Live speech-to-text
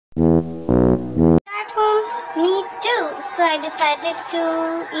So I decided to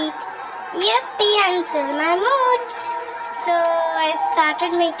eat yippee and chill my mood. So I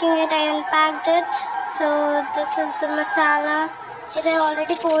started making it. I unpacked it. So this is the masala which I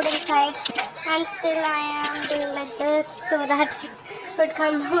already poured inside, and still I am doing like this so that it would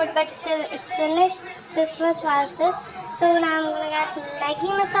come out, but still it's finished. This much was this. So now I'm gonna get maggi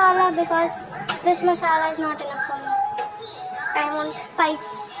masala because this masala is not enough for me. I want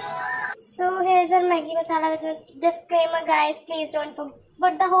spice. So here's our maggi masala with a disclaimer, guys. Please don't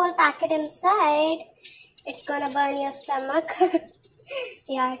put the whole packet inside. It's gonna burn your stomach.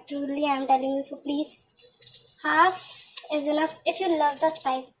 Yeah, truly I'm telling you. So please, half is enough if you love the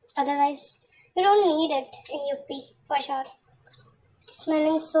spice. Otherwise, you don't need it in UP for sure. It's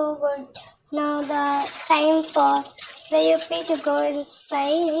smelling so good. Now the time for the UP to go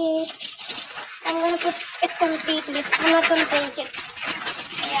inside. I'm gonna put it completely. I'm not gonna drink it.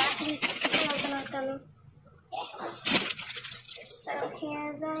 Yeah, it's not gonna. Yes. So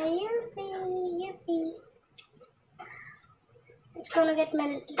here's a yuppie. It's gonna get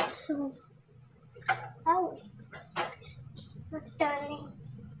melted soon. Oh, it's not turning.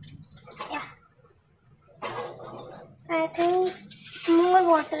 Yeah. I think more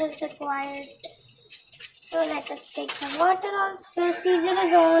water is required. So let us take the water also. Procedure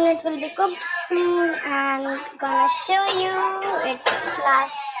is on. It will be cooked soon, and gonna show you its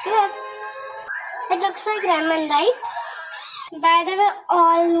last clip. It looks like ramen, right? By the way,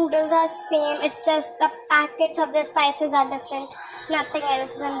 all noodles are same. It's just the packets of the spices are different. Nothing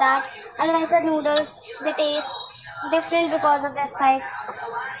else than that. Otherwise, the noodles, they taste different because of the spice.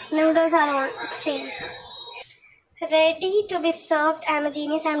 Noodles are all same. Ready to be served. I'm a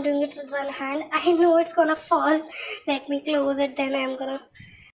genius. I'm doing it with one hand. I know it's gonna fall. Let me close it. Then I'm gonna.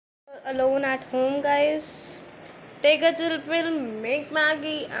 Alone at home, guys. Take a chill pill, make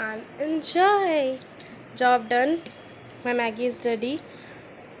Maggie, and enjoy. Job done. My Maggie is ready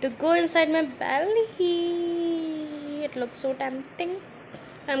to go inside my belly. It looks so tempting.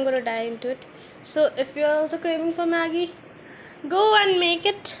 I'm gonna dive into it. So if you're also craving for Maggie, go and make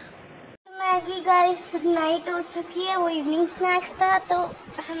it. Maggi guys night हो चुकी है. वो evening snacks था, तो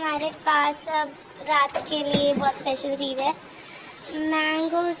हमारे पास अब रात के लिए बहुत स्पेशल चीज़ है.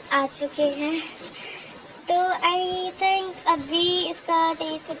 मैंगोज आ चुके हैं. तो आई थिंक अभी इसका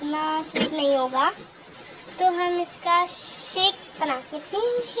टेस्ट इतना स्वीट नहीं होगा, तो हम इसका शेक बना के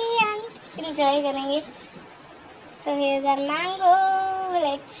पीएंगे एंड एंजॉय करेंगे. So here's our mango.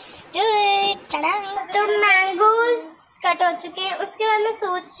 Let's do it. तो मैंगोज कट हो चुके हैं. उसके बाद मैं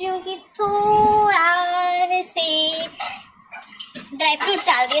सोच रही हूँ कि थोड़ा से ड्राई फ्रूट्स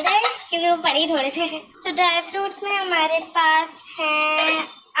डाल दिए जाए, क्योंकि वो पड़े थोड़े से. तो ड्राई फ्रूट्स में हमारे पास हैं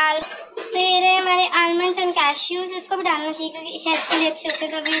तेरे हमारे आलमंड्स एंड कैश्यूज. इसको भी डालना चाहिए क्योंकि हेल्थ के लिए अच्छे होते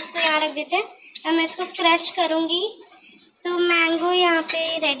हैं. तो अभी इसको यहाँ रख देते हैं. अब मैं इसको क्रश करूँगी. तो मैंगो यहाँ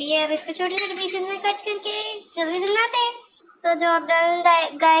पे रेडी है. अब इसको छोटे छोटे पीसेस में कट करके जल्दी से बनाते हैं. So job done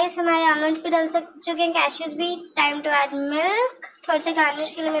guys. हमारे आलमंड्स भी डल चुके हैं, कैश्यूज भी. Time to add milk. थोड़े से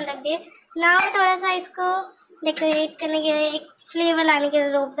गार्निश के लिए मैंने रख दिए. नाउ थोड़ा सा इसको डेकोरेट करने के लिए, एक फ्लेवर लाने के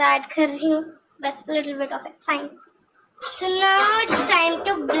लिए रोब्स ऐड कर रही हूँ. बस little bit of it. Fine. So now it's time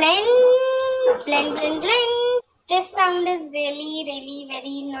to blend. This sound is really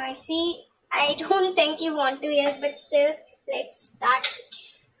very noisy. I don't think you want to hear it, but still, let's start it.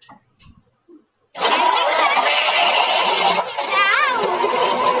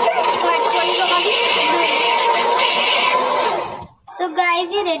 So guys,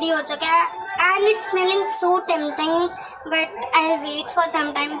 ये ready हो चुका है and it's smelling so tempting, but I'll wait for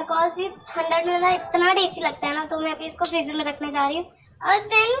some time because ये ठंडा इतना tasty लगता है ना. तो मैं अभी इसको फ्रीजर में रखने जा रही हूँ और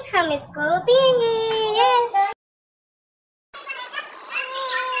then हम इसको पियेंगे. Yes.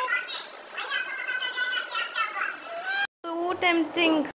 So tempting.